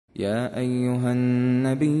يا أيها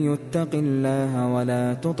النبي اتق الله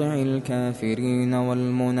ولا تطع الكافرين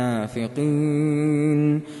والمنافقين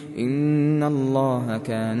إن الله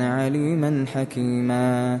كان عليما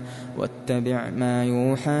حكيما واتبع ما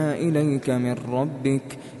يوحى إليك من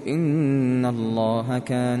ربك إن الله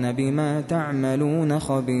كان بما تعملون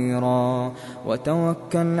خبيرا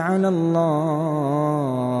وتوكل على الله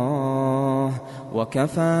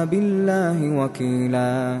وكفى بالله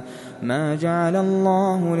وكيلا ما جعل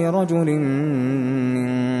الله لرجل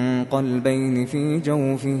من قلبين في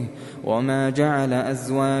جوفه وما جعل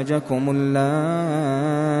أزواجكم اللائي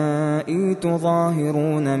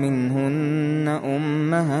تظاهرون منهن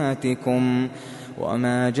أمهاتكم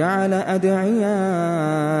وما جعل أدعياءكم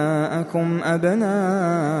أبناءكم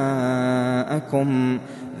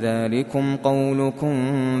ذلكم قولكم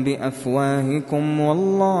بأفواهكم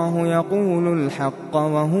والله يقول الحق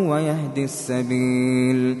وهو يهدي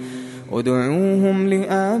السبيل ادعوهم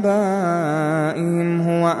لآبائهم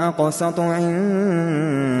هو أقسط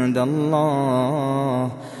عند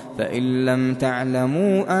الله فإن لم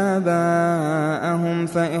تعلموا آباءهم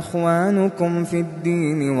فإخوانكم في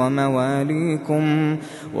الدين ومواليكم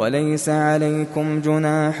وليس عليكم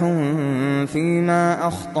جناح فيما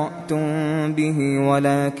أخطأتم به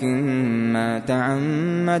ولكن ما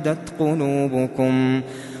تعمدت قلوبكم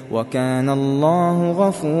وكان الله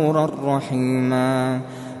غفورا رحيما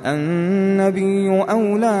النبي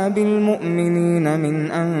أولى بالمؤمنين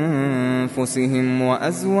من أنفسهم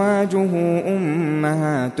وأزواجه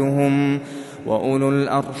أمهاتهم وأولو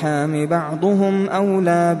الأرحام بعضهم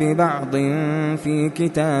أولى ببعض في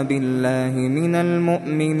كتاب الله من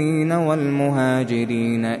المؤمنين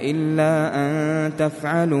والمهاجرين إلا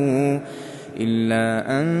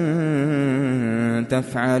أن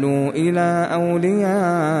تفعلوا إلى أوليائكم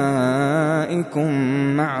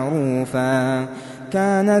معروفا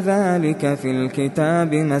كان ذلك في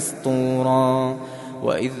الكتاب مسطورا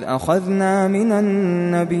وإذ أخذنا من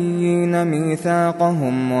النبيين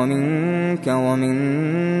ميثاقهم ومنك ومن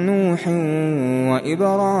نوح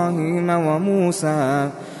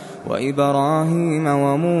وإبراهيم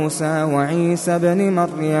وموسى وعيسى بن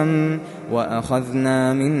مريم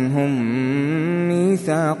وأخذنا منهم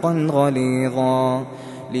ميثاقا غليظا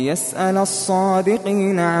ليسأل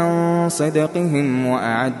الصادقين عن صدقهم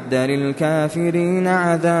وأعد للكافرين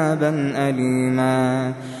عذابا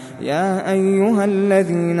أليما يا أيها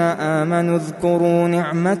الذين آمنوا اذكروا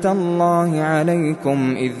نعمة الله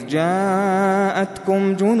عليكم إذ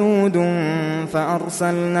جاءتكم جنود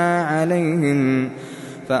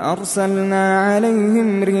فأرسلنا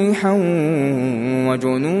عليهم ريحا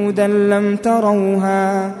وجنودا لم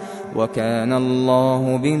تروها وكان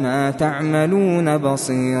الله بما تعملون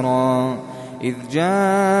بصيرا إذ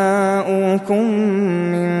جاءوكم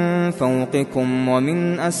من فوقكم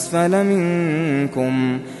ومن أسفل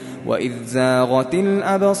منكم وإذ زاغت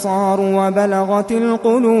الأبصار وبلغت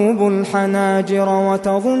القلوب الحناجر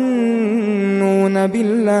وتظنون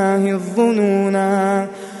بالله الظنونا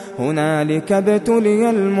هنالك ابتلي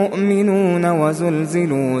المؤمنون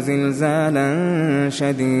وزلزلوا زلزالا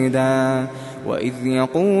شديدا وإذ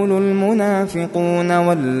يقول المنافقون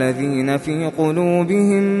والذين في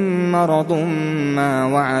قلوبهم مرض ما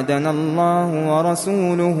وعدنا الله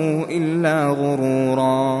ورسوله إلا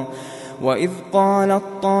غرورا وإذ قالت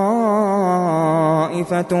طائفة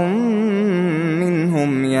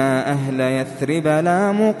منهم يا أهل يثرب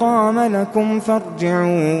لا مقام لكم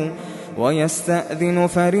فارجعوا ويستأذن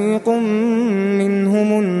فريق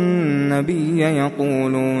منهم النبي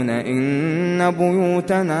يقولون إن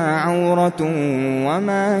بيوتنا عورة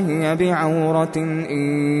وما هي بعورة إن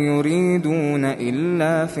يريدون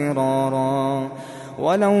إلا فرارا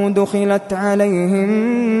ولو دخلت عليهم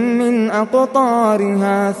من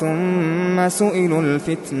أقطارها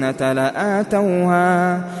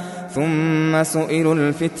ثم سئلوا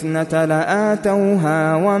الفتنة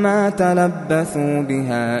لآتوها وما تلبثوا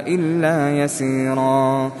بها إلا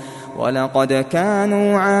يسيرا ولقد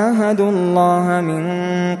كانوا عاهدوا الله من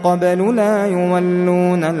قبل لا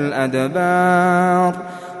يولون الأدبار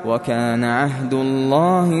وكان عهد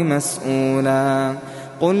الله مسؤولا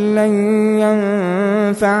قل لن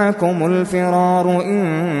ينفعكم الفرار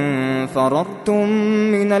إن فررتم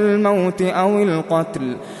من الموت أو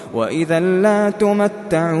القتل وإذا لا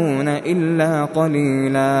تمتعون إلا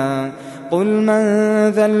قليلا قل من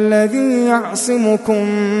ذا الذي يعصمكم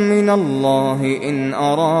من الله إن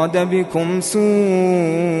أراد بكم سوءا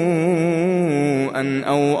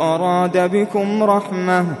أو أراد بكم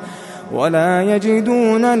رحمة ولا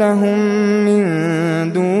يجدون لهم من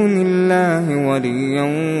دون الله وليا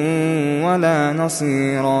ولا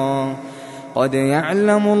نصيرا قد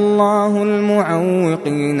يعلم الله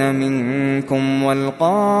المعوقين منكم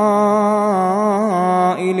والقائلين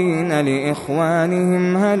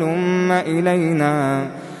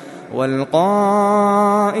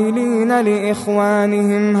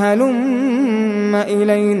لإخوانهم هلم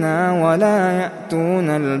إلينا ولا يأتون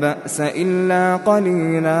البأس إلا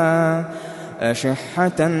قليلا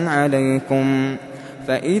أشحة عليكم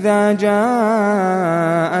فإذا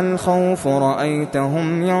جاء الخوف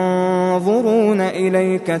رأيتهم ينظرون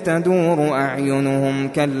إليك تدور أعينهم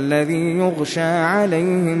كالذي يغشى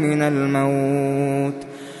عليه من الموت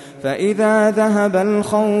فإذا ذهب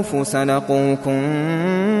الخوف سلقوكم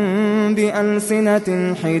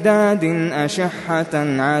بألسنة حداد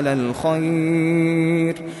أشحة على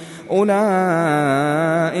الخير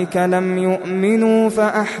أولئك لم يؤمنوا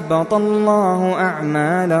فأحبط الله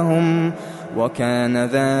أعمالهم وكان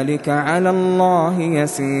ذلك على الله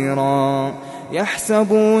يسيرا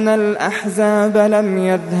يحسبون الأحزاب لم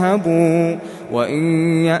يذهبوا وإن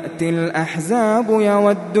يأتي الأحزاب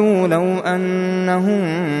يودوا لو أنهم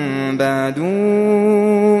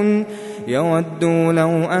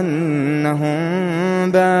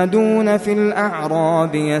بادون في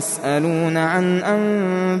الأعراب يسألون عن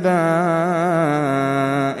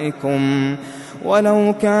أنبائكم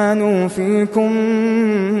ولو كانوا فيكم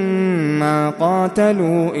ما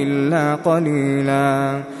قاتلوا إلا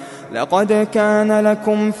قليلا لقد كان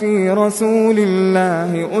لكم في رسول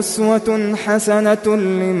الله أسوة حسنة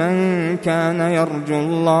لمن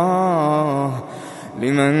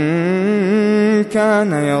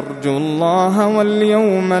كان يرجو الله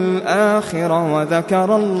واليوم الآخر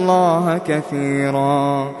وذكر الله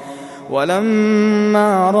كثيرا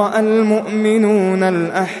ولما رأى المؤمنون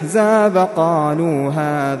الأحزاب قالوا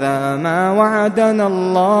هذا ما وعدنا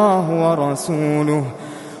الله ورسوله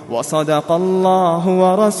وصدق الله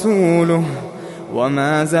ورسوله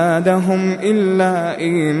وما زادهم إلا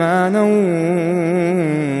إيمانا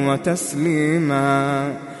وتسليما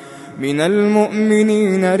من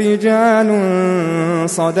المؤمنين رجال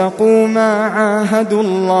صدقوا ما عاهدوا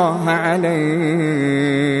الله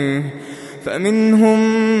عليه فمنهم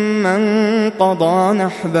من قضى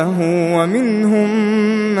نحبه ومنهم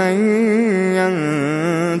من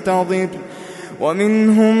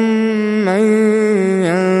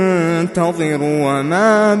ينتظر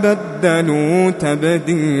وما بدلوا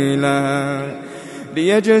تبديلا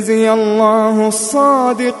ليجزي الله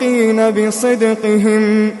الصادقين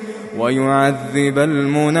بصدقهم ويعذب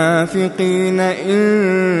المنافقين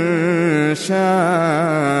إن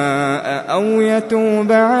شاء أو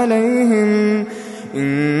يتوب عليهم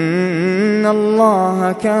إن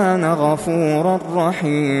الله كان غفورا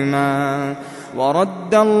رحيما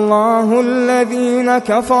ورد الله الذين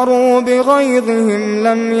كفروا بغيظهم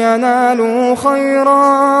لم ينالوا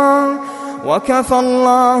خيرا وكفى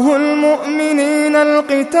الله المؤمنين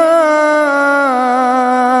القتال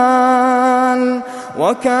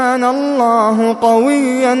وكان الله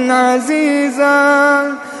قويا عزيزا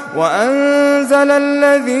وأنزل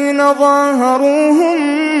الذين ظاهروهم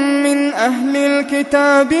من أهل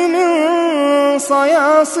الكتاب من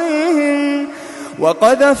صياصيهم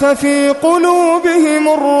وقذف في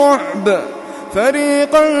قلوبهم الرعب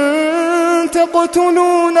فريقا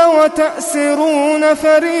تقتلون وتأسرون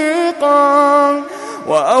فريقا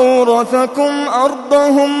وأورثكم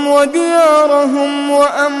أرضهم وديارهم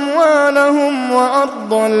وأموالهم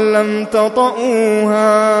وأرضا لم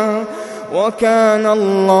تطئوها وكان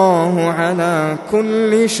الله على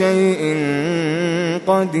كل شيء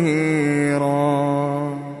قديرا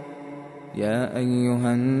يا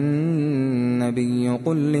أيها النبي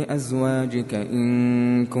قل لأزواجك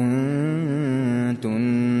إن كنتن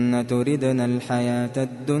تردن الحياة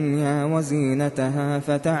الدنيا وزينتها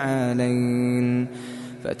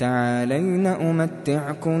فتعالين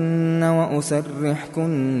أمتعكن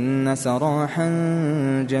وأسرحكن سراحا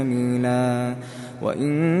جميلا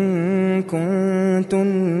وإن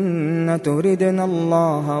كنتن تردن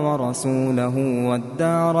الله ورسوله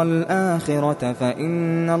والدار الآخرة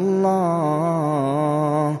فإن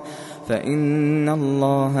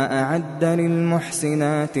الله أعد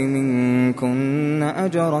للمحسنات منكن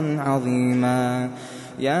أجرا عظيما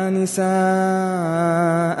يا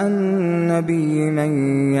نساء النبي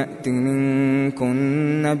من يأت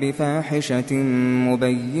منكن بفاحشة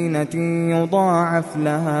مبينة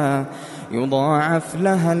يضاعف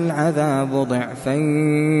لها العذاب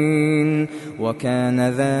ضعفين وكان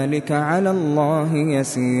ذلك على الله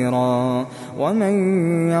يسيرا ومن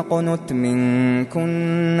يقنت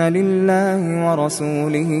منكن لله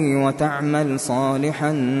ورسوله وتعمل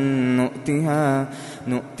صالحا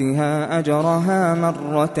نؤتها أجرها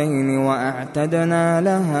مرتين وأعتدنا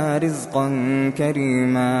لها رزقا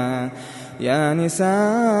كريما يا نساء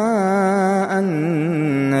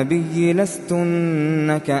النبي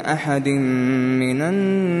لستن كأحد من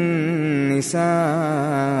النساء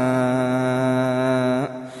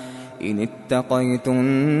إن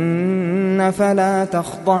اتقيتن فلا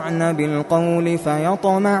تخضعن بالقول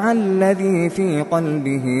فيطمع الذي في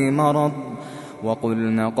قلبه مرض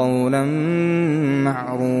وقلن قولا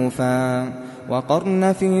معروفا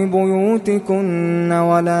وقرن في بيوتكن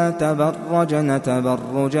ولا تبرجن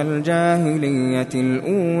تبرج الجاهلية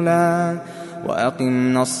الأولى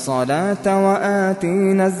وأقمنا الصلاة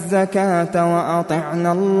وآتينا الزكاة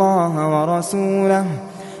وأطعنا الله ورسوله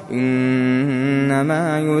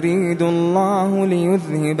إنما يريد الله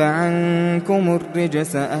ليذهب عنكم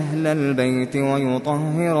الرجس أهل البيت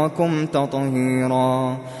ويطهركم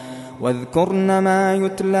تطهيرا واذكرن ما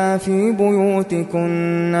يتلى في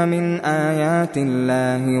بيوتكن من آيات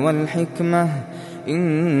الله والحكمة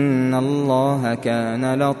إن الله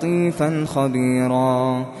كان لطيفا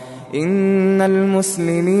خبيرا إن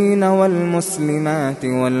المسلمين والمسلمات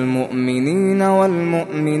والمؤمنين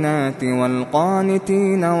والمؤمنات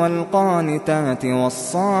والقانتين والقانتات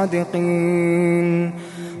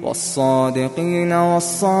والصادقين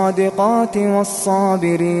والصادقات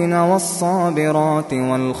والصابرين والصابرات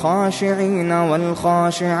والخاشعين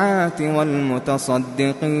والخاشعات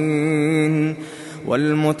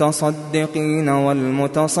والمتصدقين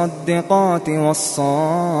والمتصدقات والصائمين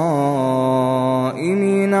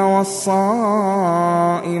والصائمات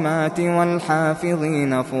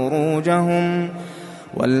والحافظين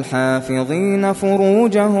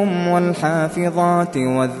فروجهم والحافظات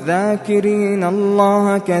والذاكرين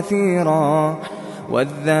الله كثيرا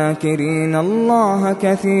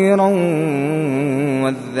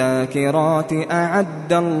والذاكرات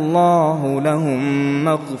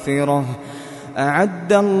أعد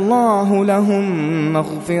الله لهم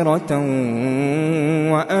مغفرة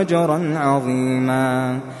وأجرا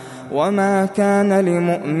عظيما وما كان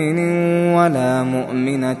لمؤمن ولا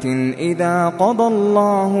مؤمنة إذا قضى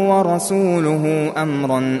الله ورسوله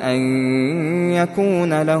أمرا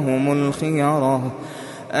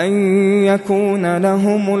أن يكون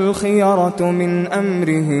لهم الخيرة من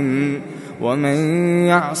أمرهم ومن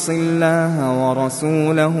يعص الله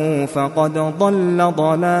ورسوله فقد ضل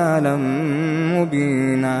ضلالا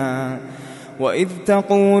مبينا وإذ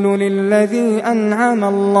تقول للذي أنعم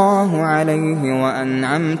الله عليه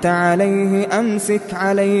وأنعمت عليه أمسك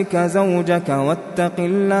عليك زوجك واتق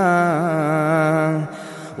الله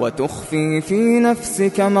وتخفي في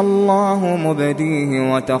نفسك ما الله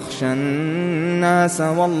مبديه وتخشى الناس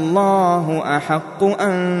والله أحق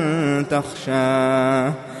أن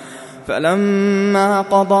تخشاه فلما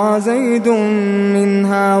قضى زيد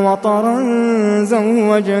منها وطرا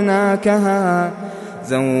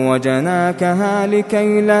زوجناكها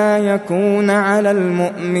لكي لا يكون على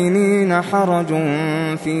المؤمنين حرج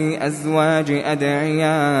في أزواج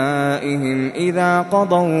أدعيائهم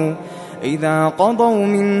إذا قضوا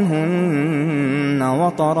منهن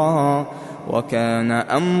وطرا وكان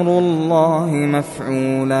أمر الله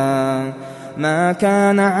مفعولا ما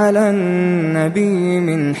كان على النبي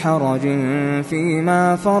من حرج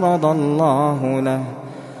فيما فرض الله له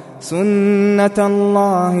سنة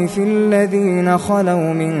الله في الذين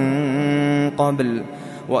خلوا من قبل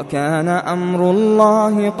وكان أمر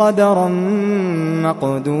الله قدرا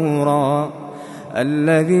مقدورا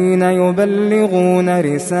الذين يبلغون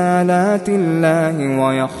رسالات الله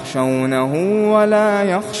ويخشونه ولا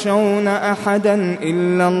يخشون أحدا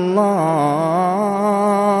إلا الله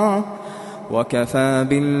وكفى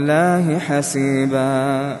بالله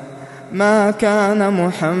حسيبا ما كان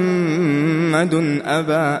محمد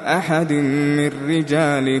أبا أحد من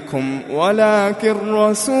رجالكم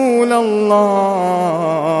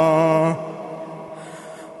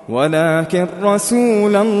ولكن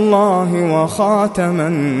رسول الله وخاتم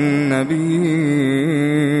النبيين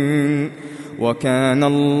وكان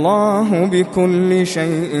الله بكل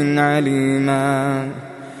شيء عليما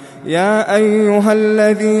يا أيها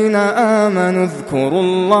الذين آمنوا اذكروا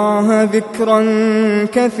الله ذكرا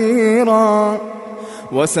كثيرا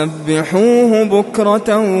وسبحوه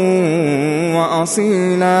بكرة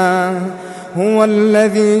وأصيلا هو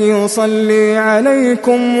الذي يصلي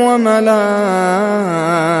عليكم وملائكته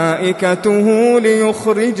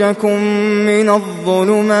ليخرجكم من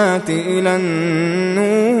الظلمات إلى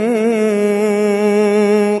النور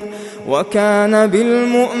وكان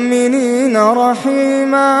بالمؤمنين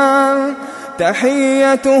رحيما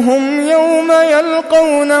تحيتهم يوم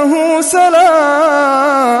يلقونه سلام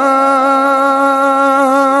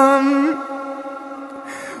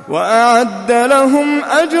وأعد لهم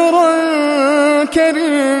أجرا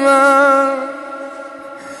كريما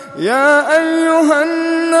يا أيها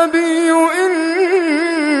النبي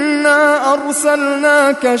إنا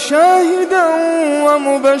أرسلناك شاهدا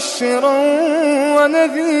ومبشرا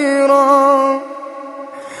ونذيرا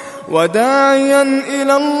وداعيا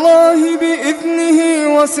إلى الله بإذنه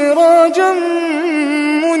وسراجا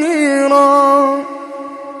منيرا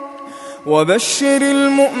وبشر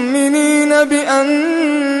المؤمنين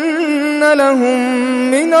بأن لهم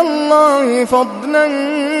من الله فضلا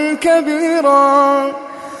كبيرا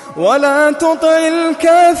ولا تطع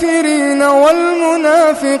الكافرين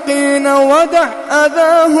والمنافقين ودع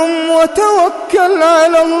أذاهم وتوكل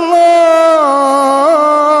على الله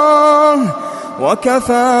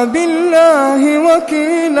وكفى بالله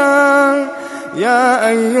وكيلا يا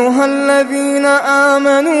أيها الذين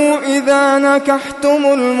آمنوا إذا نكحتم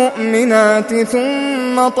المؤمنات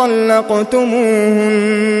ثم طلقتموهن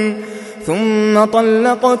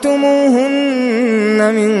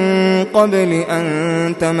من قبل أن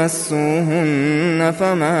تمسوهن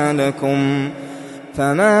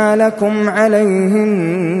فما لكم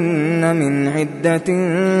عليهن من عدة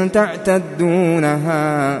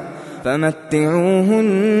تعتدونها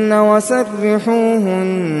فمتعوهن وسرحوهن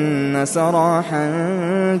سراحا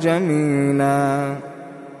جميلا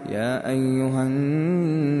يا أيها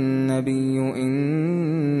النبي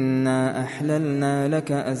إنا أحللنا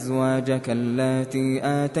لك أزواجك اللاتي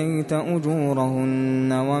آتيت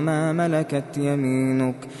أجورهن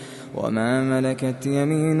وما ملكت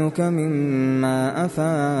يمينك مما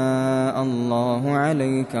أفاء الله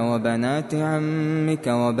عليك وبنات عمك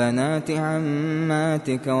وبنات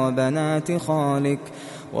عماتك وبنات خالك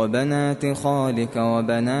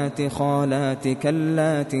وبنات خالاتك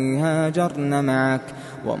اللاتي هاجرن معك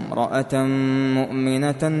وامرأة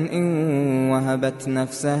مؤمنة إن وهبت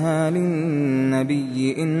نفسها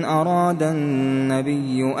للنبي إن أراد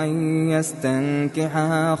النبي أن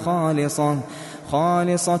يستنكحها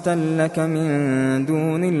خالصة لك من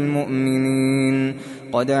دون المؤمنين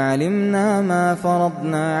قد علمنا ما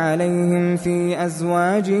فرضنا عليهم في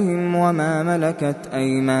أزواجهم وما ملكت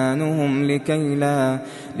أيمانهم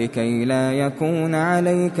لكي لا يكون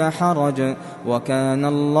عليك حرج وكان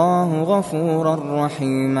الله غفورا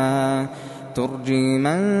رحيما ترجي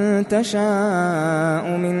من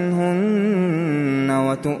تشاء منهن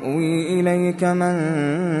وتؤوي إليك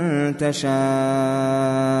من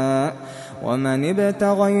تشاء ومن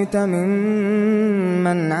ابتغيت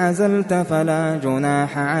ممن عزلت فلا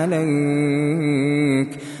جناح عليك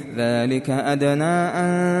ذلك أدنى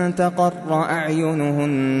أن تقر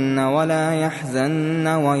أعينهن ولا يحزن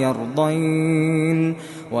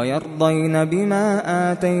ويرضين بما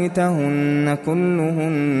آتيتهن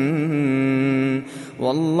كلهن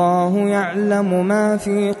والله يعلم ما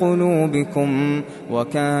في قلوبكم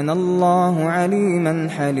وكان الله عليما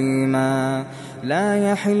حليما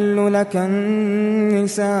لا يحل لك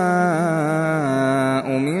النساء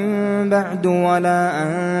من بعد ولا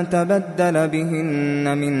أن تبدل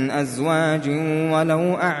بهن من أزواج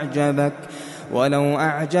ولو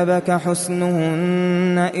أعجبك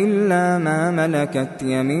حسنهن إلا ما ملكت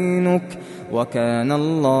يمينك وكان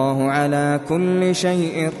الله على كل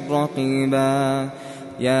شيء رقيبا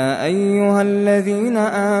يا أيها الذين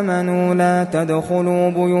آمنوا لا تدخلوا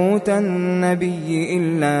بيوت النبي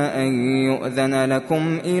إلا أن يؤذن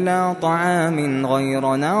لكم إلى طعام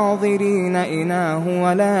غير ناظرين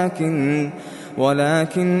إناه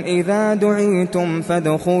ولكن إذا دعيتم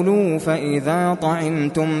فادخلوا فإذا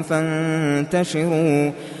طعمتم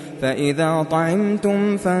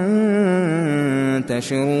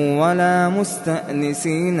فانتشروا ولا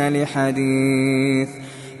مستأنسين لحديث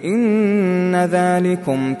إن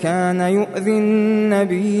ذلكم كان يؤذي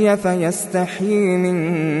النبي فيستحيي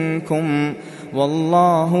منكم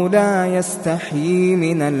والله لا يستحيي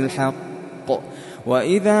من الحق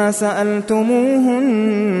وإذا سألتموهن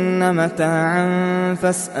متاعا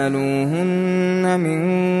فاسألوهن من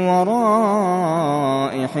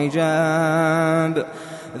وراء حجاب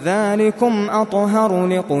ذلكم أطهر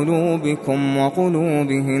لقلوبكم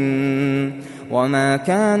وقلوبهن وما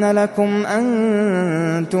كان لكم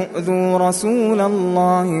أن تؤذوا رسول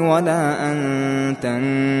الله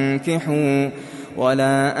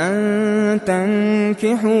ولا أن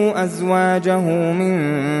تنكحوا أزواجه من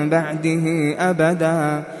بعده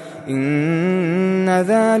أبدا إن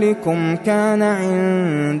ذلكم كان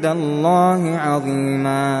عند الله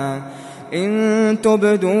عظيما إن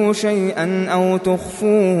تبدوا شيئا أو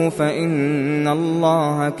تخفوه فإن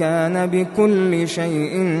الله كان بكل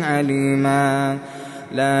شيء عليما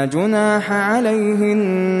لا جناح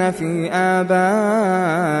عليهن في آبائهن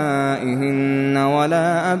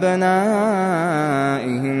ولا أبنائهن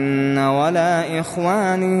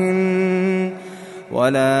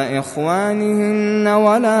ولا إخوانهن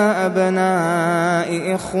ولا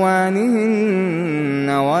أبناء إخوانهن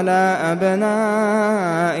ولا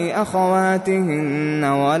أبناء أخواتهن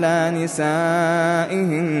ولا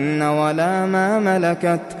نسائهن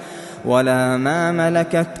ولا ما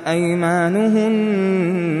ملكت أيمانهن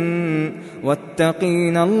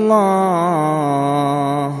واتقين الله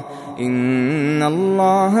إن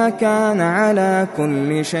الله كان على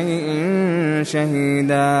كل شيء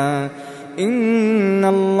شهيدا إن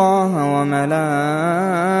الله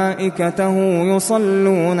وملائكته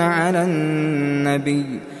يصلون على النبي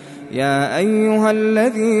يا أيها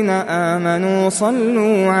الذين آمنوا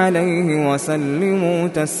صلوا عليه وسلموا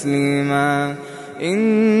تسليما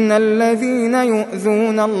إن الذين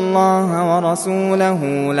يؤذون الله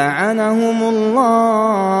ورسوله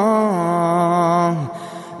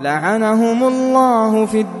لعنهم الله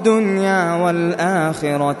في الدنيا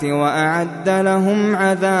والآخرة وأعد لهم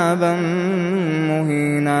عذابا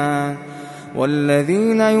مهينا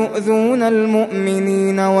والذين يؤذون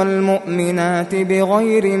المؤمنين والمؤمنات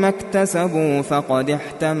بغير ما اكتسبوا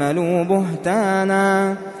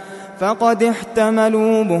فقد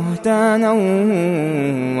احتملوا بهتانا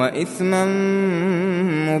وإثما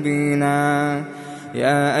مبينا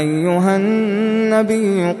يا أيها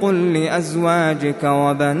النبي قل لأزواجك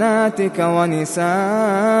وبناتك ونساء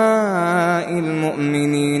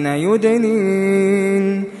المؤمنين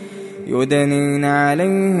يدنين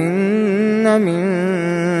عليهن من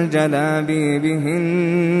جلابيبهن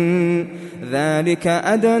ذلك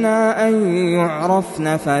أدنى أن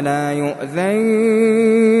يعرفن فلا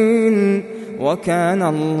يؤذين وكان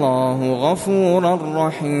الله غفورا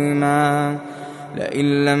رحيما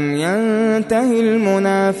لئن لم ينته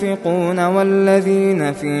المنافقون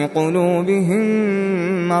والذين في قلوبهم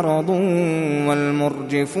مرض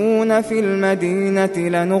والمرجفون في المدينة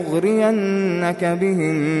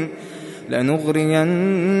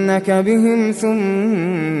لنغرينك بهم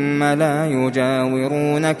ثم لا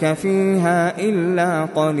يجاورونك فيها إلا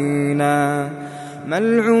قليلا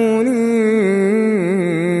ملعونين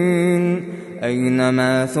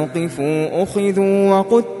أينما ثقفوا أخذوا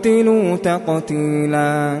وقتلوا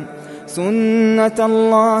تقتيلا سنة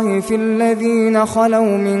الله في الذين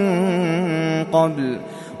خلوا من قبل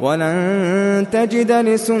ولن تجد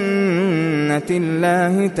لسنة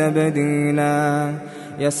الله تبديلا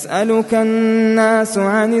يسألك الناس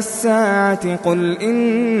عن الساعة قل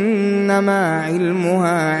إنما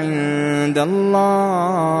علمها عند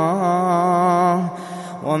الله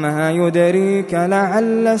وما يدريك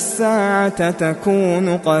لعل الساعة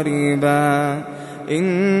تكون قريبا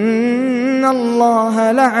إن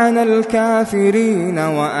الله لعن الكافرين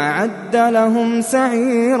وأعد لهم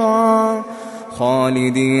سعيرا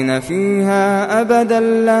خالدين فيها أبدا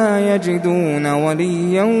لا يجدون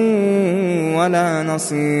وليا ولا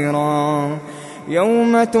نصيرا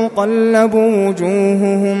يوم تقلب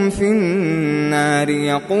وجوههم في النار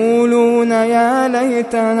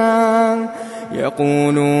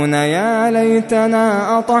يقولون يا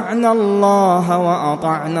ليتنا أطعنا الله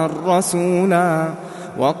وأطعنا الرسولا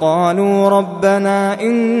وقالوا ربنا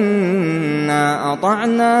إنا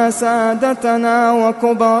أطعنا سادتنا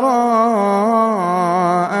وكبراءنا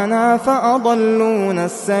فأضلونا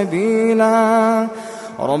السبيلا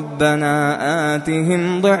ربنا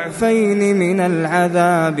آتهم ضعفين من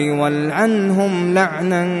العذاب والعنهم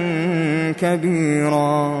لعنا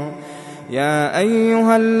كبيرا يا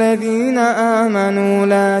أيها الذين آمنوا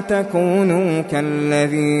لا تكونوا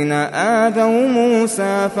كالذين آذوا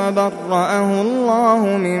موسى فبرأه الله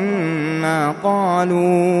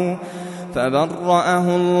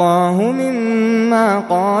مما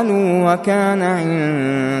قالوا وكان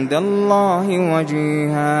عند الله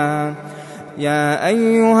وجيها يا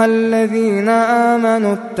أيها الذين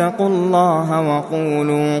آمنوا اتقوا الله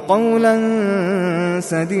وقولوا قولا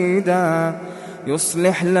سديدا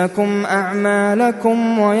يصلح لكم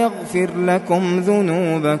أعمالكم ويغفر لكم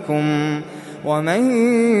ذنوبكم ومن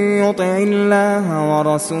يطع الله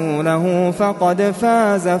ورسوله فقد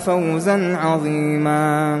فاز فوزا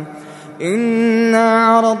عظيما إنا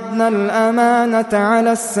عرضنا الأمانة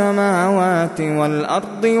على السماوات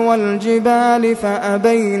والأرض والجبال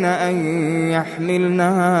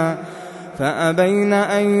فأبين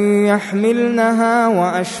أن يحملنها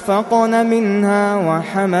وأشفقن منها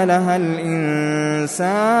وحملها الإنسان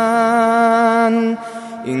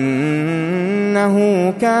إنه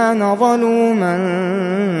كان ظلوما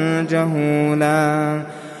جهولا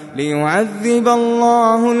ليعذب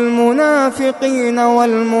الله المنافقين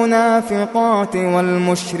والمنافقات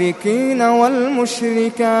والمشركين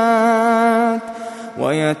والمشركات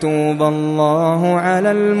ويتوب الله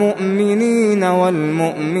على المؤمنين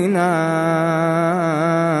والمؤمنات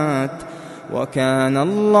وكان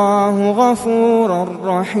الله غفورا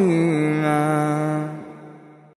رحيما.